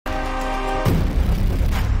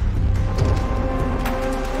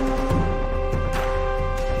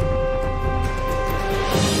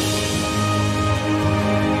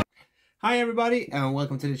Hi everybody and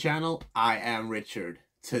welcome to the channel. I am Richard.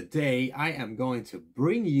 Today I am going to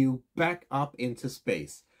bring you back up into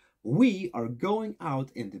space. We are going out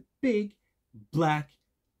in the big black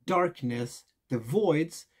darkness, the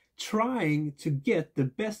voids, trying to get the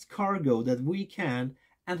best cargo that we can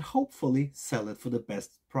and hopefully sell it for the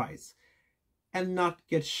best price and not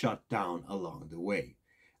get shut down along the way.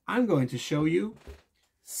 I'm going to show you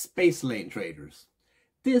Space Lane Traders.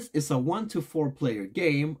 This is a 1 to 4 player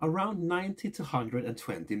game, around 90 to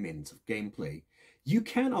 120 minutes of gameplay. You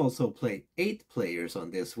can also play 8 players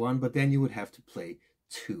on this one, but then you would have to play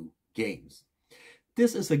 2 games.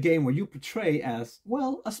 This is a game where you portray as,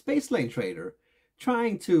 well, a space lane trader,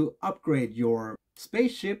 trying to upgrade your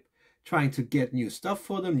spaceship, trying to get new stuff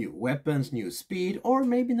for them, new weapons, new speed, or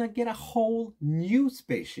maybe not get a whole new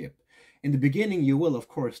spaceship. In the beginning, you will of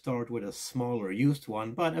course start with a smaller used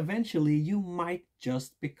one, but eventually you might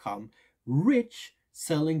just become rich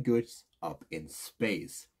selling goods up in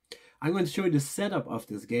space. I'm going to show you the setup of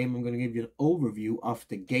this game. I'm going to give you an overview of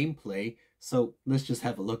the gameplay, so let's just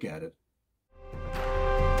have a look at it.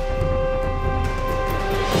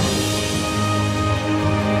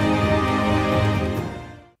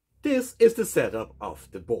 This is the setup of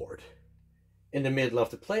the board. In the middle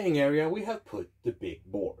of the playing area, we have put the big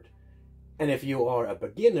board. And if you are a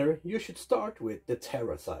beginner, you should start with the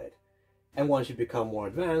Terra side. And once you become more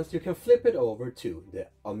advanced, you can flip it over to the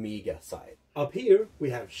Omega side. Up here, we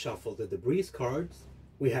have shuffled the debris cards.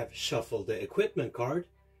 We have shuffled the equipment card.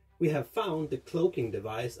 We have found the cloaking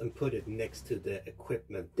device and put it next to the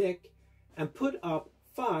equipment deck. And put up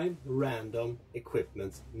 5 random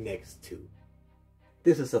equipments next to.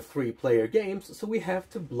 This is a 3-player game, so we have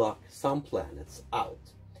to block some planets out.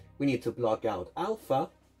 We need to block out Alpha,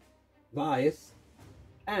 Vice,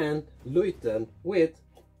 and Luiten with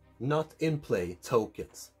not in play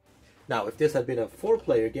tokens. Now, if this had been a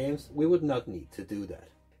 4-player game, we would not need to do that.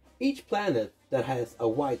 Each planet that has a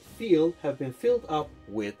white field have been filled up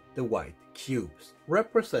with the white cubes,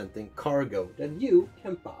 representing cargo that you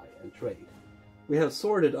can buy and trade. We have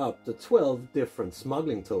sorted up the 12 different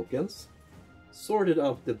smuggling tokens, sorted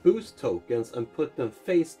up the boost tokens and put them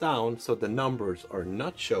face down so the numbers are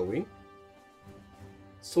not showing,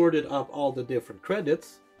 sorted up all the different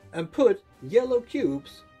credits, and put yellow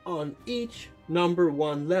cubes on each number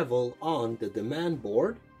 1 level on the demand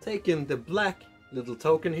board, taken the black little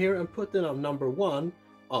token here and put it on number 1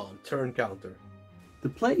 on turn counter. The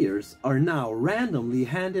players are now randomly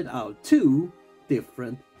handed out 2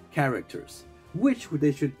 different characters, which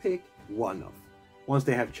they should pick one of. Once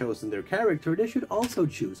they have chosen their character, they should also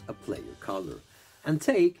choose a player color and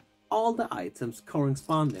take all the items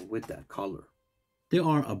corresponding with that color. There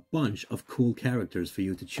are a bunch of cool characters for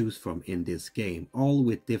you to choose from in this game, all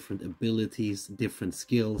with different abilities, different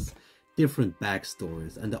skills, different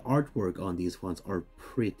backstories, and the artwork on these ones are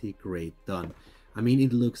pretty great done. I mean,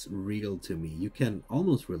 it looks real to me. You can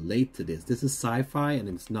almost relate to this. This is sci-fi and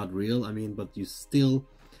it's not real, but you still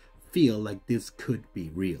feel like this could be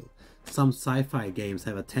real. Some sci-fi games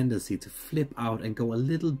have a tendency to flip out and go a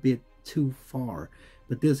little bit too far.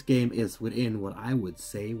 But this game is within what I would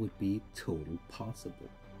say would be total possible.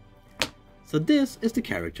 So this is the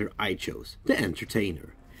character I chose, the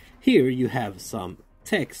Entertainer. Here you have some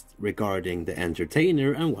text regarding the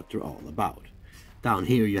Entertainer and what they're all about. Down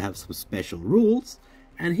here you have some special rules,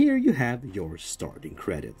 and here you have your starting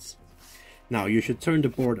credits. Now you should turn the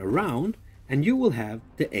board around and you will have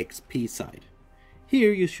the XP side.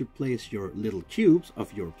 Here you should place your little cubes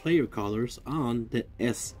of your player colors on the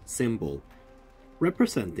S symbol,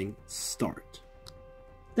 representing start.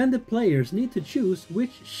 Then the players need to choose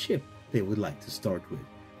which ship they would like to start with.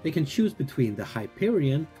 They can choose between the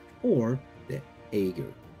Hyperion or the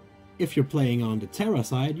Aegir. If you're playing on the Terra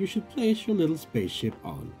side, you should place your little spaceship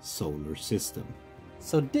on Solar System.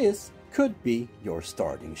 So this could be your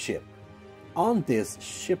starting ship. On this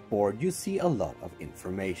shipboard you see a lot of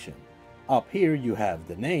information. Up here you have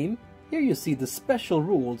the name. Here you see the special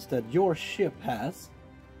rules that your ship has.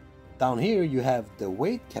 Down here you have the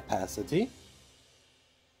weight capacity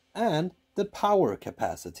and the power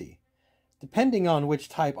capacity. Depending on which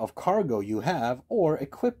type of cargo you have or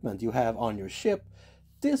equipment you have on your ship,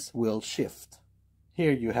 this will shift.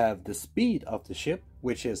 Here you have the speed of the ship,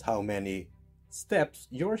 which is how many steps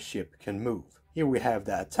your ship can move. Here we have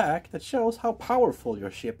the attack that shows how powerful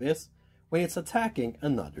your ship is when it's attacking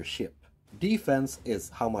another ship. Defense is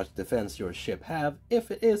how much defense your ship have if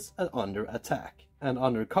it is under attack. And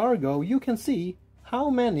under cargo, you can see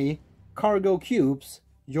how many cargo cubes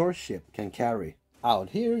your ship can carry.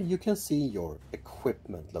 Out here, you can see your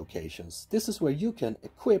equipment locations. This is where you can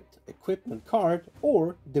equip equipment card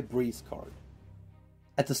or debris card.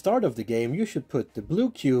 At the start of the game, you should put the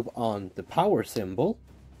blue cube on the power symbol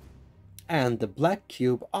and the black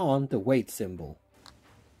cube on the weight symbol.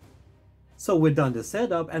 So we're done the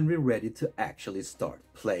setup and we're ready to actually start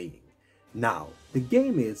playing. Now, the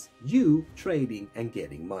game is you trading and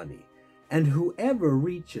getting money. And whoever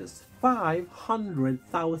reaches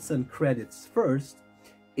 500,000 credits first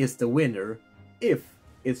is the winner if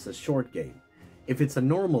it's a short game. If it's a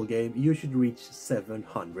normal game, you should reach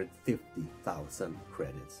 750,000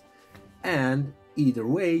 credits. And either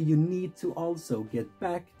way, you need to also get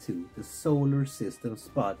back to the solar system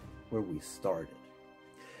spot where we started.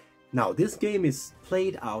 Now, this game is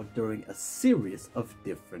played out during a series of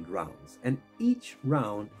different rounds, and each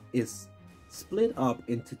round is split up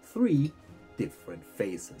into 3 different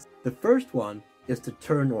phases. The first one is the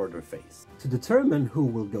turn order phase. To determine who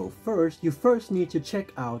will go first, you first need to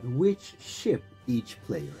check out which ship each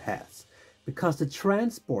player has, because the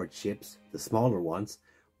transport ships, the smaller ones,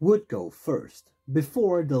 would go first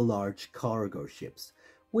before the large cargo ships,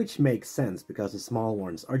 which makes sense because the small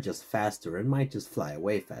ones are just faster and might just fly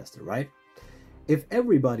away faster, right? If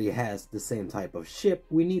everybody has the same type of ship,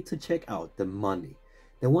 we need to check out the money.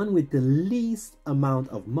 The one with the least amount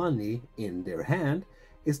of money in their hand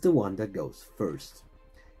is the one that goes first.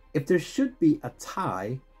 If there should be a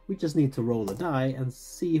tie, we just need to roll a die and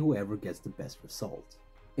see whoever gets the best result.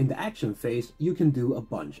 In the action phase, you can do a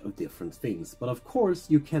bunch of different things, but of course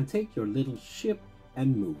you can take your little ship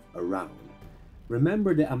and move around.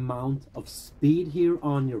 Remember the amount of speed here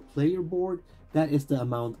on your player board? That is the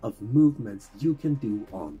amount of movements you can do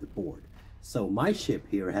on the board. So my ship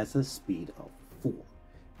here has a speed of 4,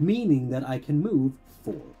 meaning that I can move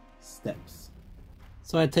 4 steps.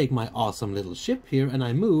 So I take my awesome little ship here and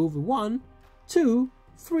I move 1, 2,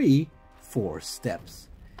 3, 4 steps.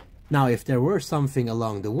 Now, if there were something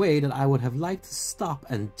along the way that I would have liked to stop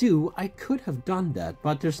and do, I could have done that,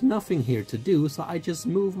 but there's nothing here to do, so I just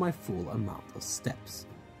move my full amount of steps.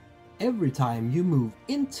 Every time you move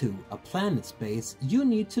into a planet space, you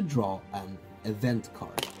need to draw an event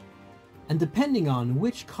card. And depending on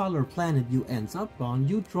which color planet you end up on,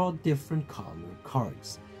 you draw different color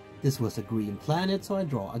cards. This was a green planet, so I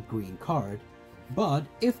draw a green card. But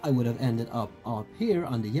if I would have ended up here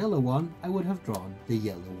on the yellow one, I would have drawn the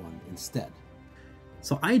yellow one instead.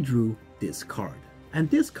 So I drew this card, and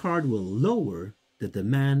this card will lower the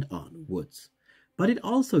demand on woods. But it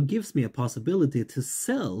also gives me a possibility to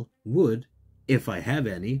sell wood, if I have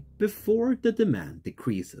any, before the demand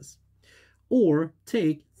decreases. Or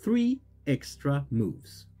take 3 extra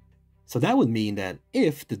moves. So that would mean that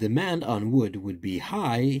if the demand on wood would be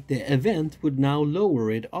high, the event would now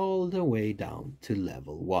lower it all the way down to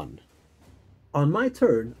level 1. On my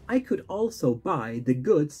turn, I could also buy the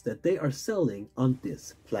goods that they are selling on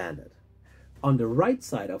this planet. On the right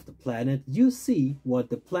side of the planet, you see what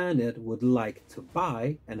the planet would like to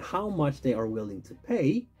buy and how much they are willing to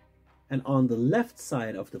pay. And on the left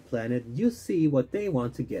side of the planet, you see what they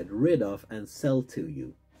want to get rid of and sell to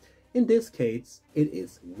you. In this case, it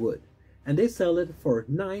is wood. And they sell it for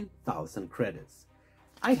 9,000 credits.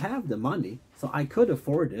 I have the money, so I could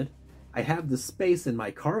afford it. I have the space in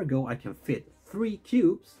my cargo, I can fit 3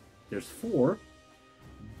 cubes, there's 4.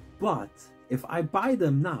 But if I buy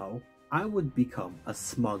them now, I would become a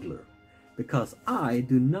smuggler, because I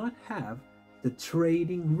do not have the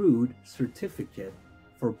trading route certificate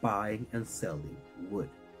for buying and selling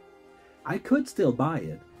wood. I could still buy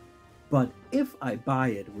it, but if I buy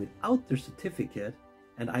it without the certificate,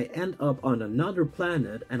 and I end up on another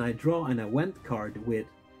planet and I draw an event card with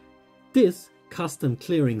this custom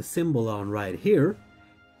clearing symbol on right here,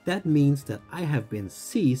 that means that I have been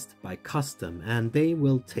seized by custom and they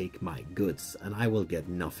will take my goods and I will get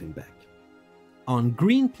nothing back. On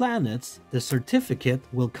green planets, the certificate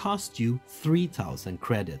will cost you 3,000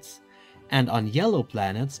 credits, and on yellow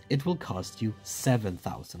planets it will cost you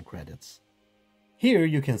 7,000 credits. Here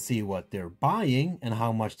you can see what they're buying and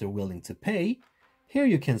how much they're willing to pay. Here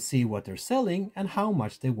you can see what they're selling and how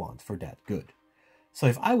much they want for that good. So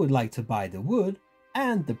if I would like to buy the wood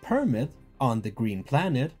and the permit on the green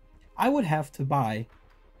planet, I would have to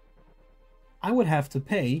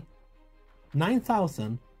pay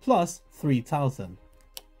 9,000 plus 3,000,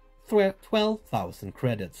 12,000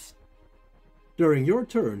 credits. During your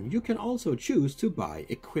turn, you can also choose to buy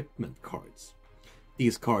equipment cards.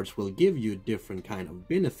 These cards will give you different kind of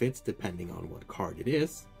benefits depending on what card it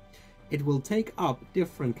is. It will take up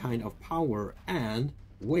different kind of power and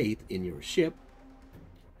weight in your ship.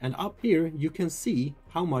 And up here you can see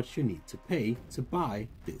how much you need to pay to buy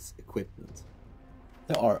this equipment.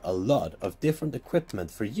 There are a lot of different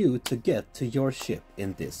equipment for you to get to your ship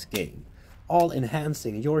in this game. all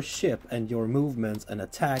enhancing your ship and your movements and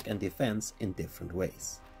attack and defense in different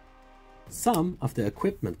ways. Some of the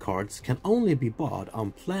equipment cards can only be bought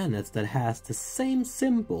on planets that has the same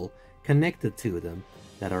symbol connected to them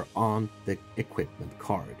that are on the equipment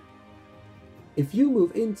card. If you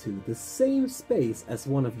move into the same space as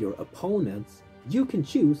one of your opponents, you can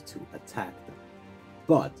choose to attack them.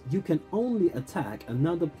 But you can only attack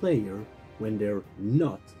another player when they're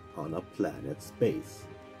not on a planet space,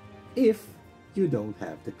 if you don't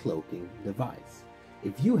have the cloaking device.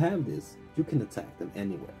 If you have this, you can attack them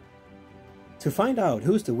anywhere. To find out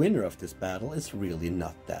who's the winner of this battle is really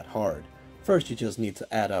not that hard. First, you just need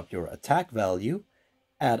to add up your attack value,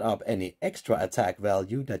 add up any extra attack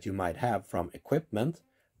value that you might have from equipment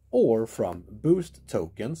or from boost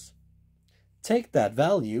tokens. Take that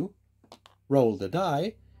value, roll the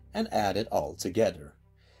die, and add it all together.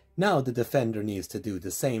 Now the defender needs to do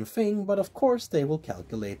the same thing, but of course they will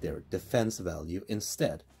calculate their defense value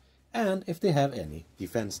instead, and if they have any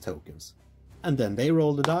defense tokens. And then they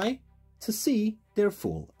roll the die to see their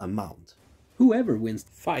full amount. Whoever wins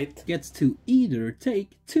the fight gets to either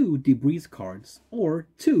take 2 debris cards or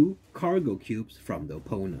 2 cargo cubes from the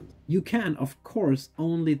opponent. You can of course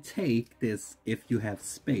only take this if you have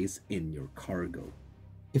space in your cargo.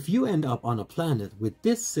 If you end up on a planet with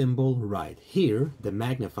this symbol right here, the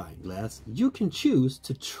magnifying glass, you can choose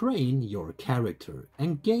to train your character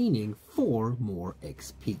and gaining 4 more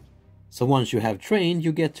XP. So once you have trained,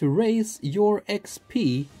 you get to raise your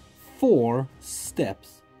XP 4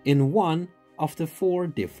 steps in one of the 4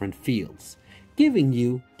 different fields, giving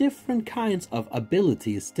you different kinds of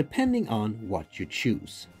abilities depending on what you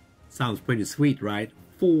choose. Sounds pretty sweet, right?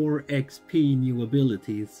 4 XP new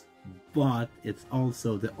abilities, but it's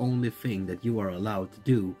also the only thing that you are allowed to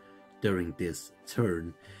do during this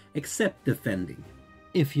turn, except defending.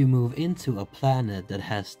 If you move into a planet that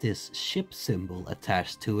has this ship symbol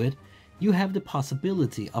attached to it, you have the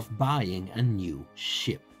possibility of buying a new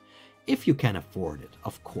ship. If you can afford it,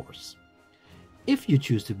 of course. If you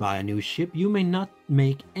choose to buy a new ship, you may not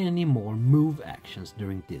make any more move actions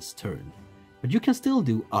during this turn, but you can still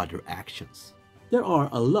do other actions. There are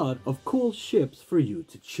a lot of cool ships for you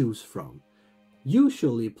to choose from.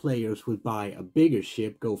 Usually players would buy a bigger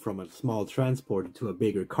ship, go from a small transporter to a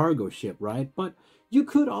bigger cargo ship, right? But you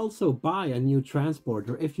could also buy a new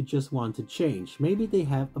transporter if you just want to change. Maybe they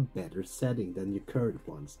have a better setting than your current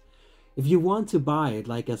ones. If you want to buy it,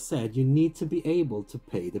 like I said, you need to be able to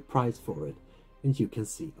pay the price for it, and you can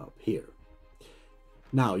see up here.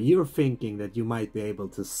 Now, you're thinking that you might be able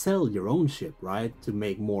to sell your own ship, right, to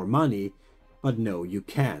make more money, but no, you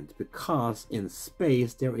can't, because in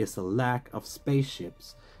space there is a lack of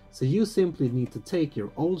spaceships, so you simply need to take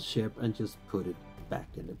your old ship and just put it back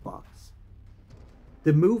in the box.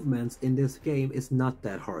 The movements in this game is not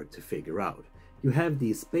that hard to figure out. You have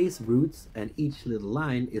these space routes and each little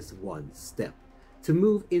line is 1 step. To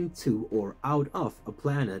move into or out of a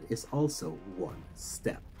planet is also 1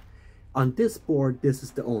 step. On this board, this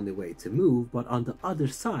is the only way to move, but on the other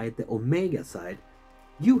side, the Omega side,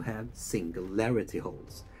 you have singularity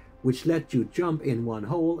holes, which let you jump in one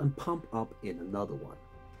hole and pump up in another one.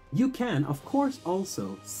 You can, of course,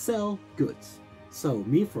 also sell goods. So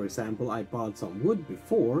me, for example, I bought some wood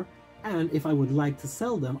before, and if I would like to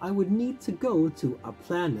sell them, I would need to go to a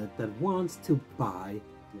planet that wants to buy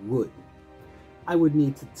wood. I would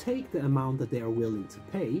need to take the amount that they are willing to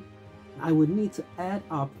pay. I would need to add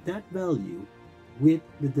up that value with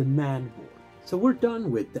the demand board. So we're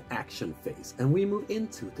done with the action phase and we move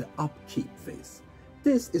into the upkeep phase.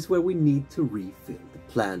 This is where we need to refill the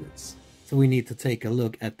planets. So we need to take a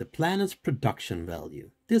look at the planet's production value.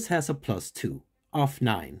 This has a +2 of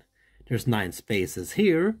 9. There's 9 spaces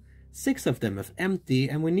here, 6 of them are empty,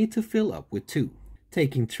 and we need to fill up with 2,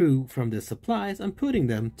 taking 2 from the supplies and putting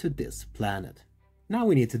them to this planet. Now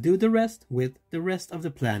we need to do the rest with the rest of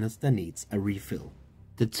the planets that needs a refill.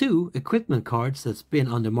 The 2 equipment cards that's been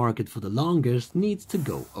on the market for the longest needs to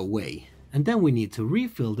go away. And then we need to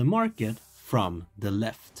refill the market from the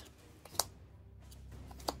left.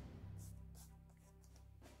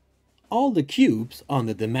 All the cubes on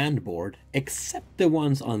the demand board, except the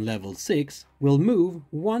ones on level 6, will move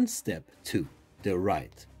 1 step to the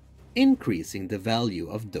right, increasing the value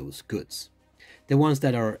of those goods. The ones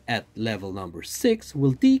that are at level number 6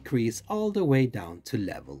 will decrease all the way down to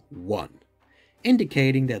level 1,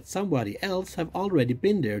 indicating that somebody else have already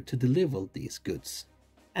been there to deliver these goods.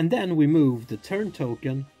 And then we move the turn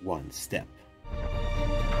token 1 step.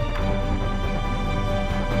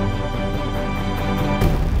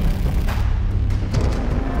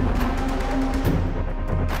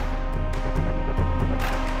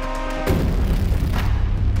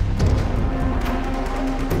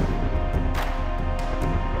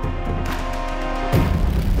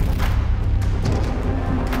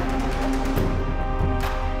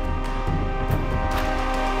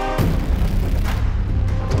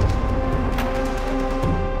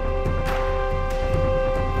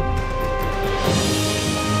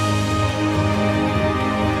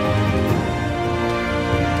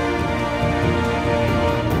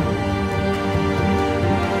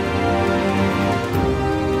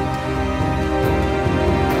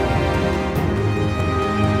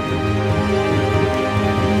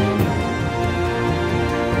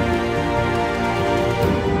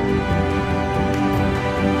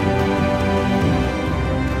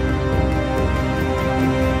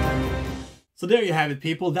 there you have it,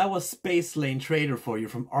 people. That was Space Lane Trader for you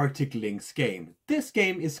from Arctic Lynx game. This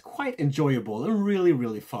game is quite enjoyable and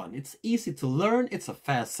really fun. It's easy to learn, it's a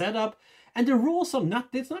fast setup, and the rules are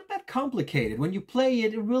not that complicated. When you play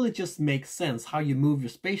it, it really just makes sense how you move your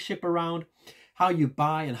spaceship around, how you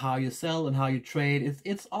buy and how you sell and how you trade.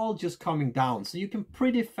 It's all just coming down. So you can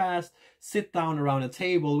pretty fast sit down around a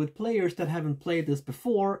table with players that haven't played this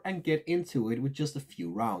before and get into it with just a few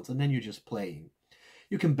rounds, and then you're just playing.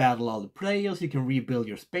 You can battle all the players, you can rebuild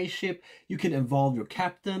your spaceship, you can evolve your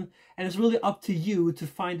captain, and it's really up to you to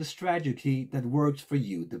find the strategy that works for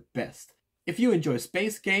you the best. If you enjoy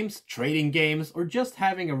space games, trading games, or just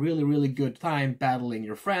having a really good time battling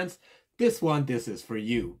your friends, this is for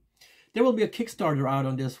you. There will be a Kickstarter out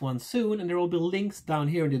on this one soon, and there will be links down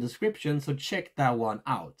here in the description, so check that one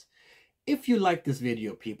out. If you like this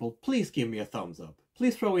video, people, please give me a thumbs up.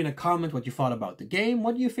 Please throw in a comment what you thought about the game,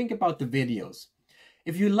 what do you think about the videos.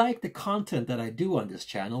 If you like the content that I do on this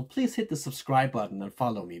channel, please hit the subscribe button and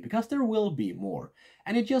follow me, because there will be more.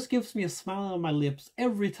 And it just gives me a smile on my lips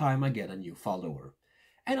every time I get a new follower.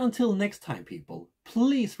 And until next time, people,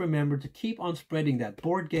 please remember to keep on spreading that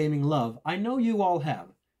board gaming love I know you all have.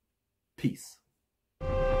 Peace.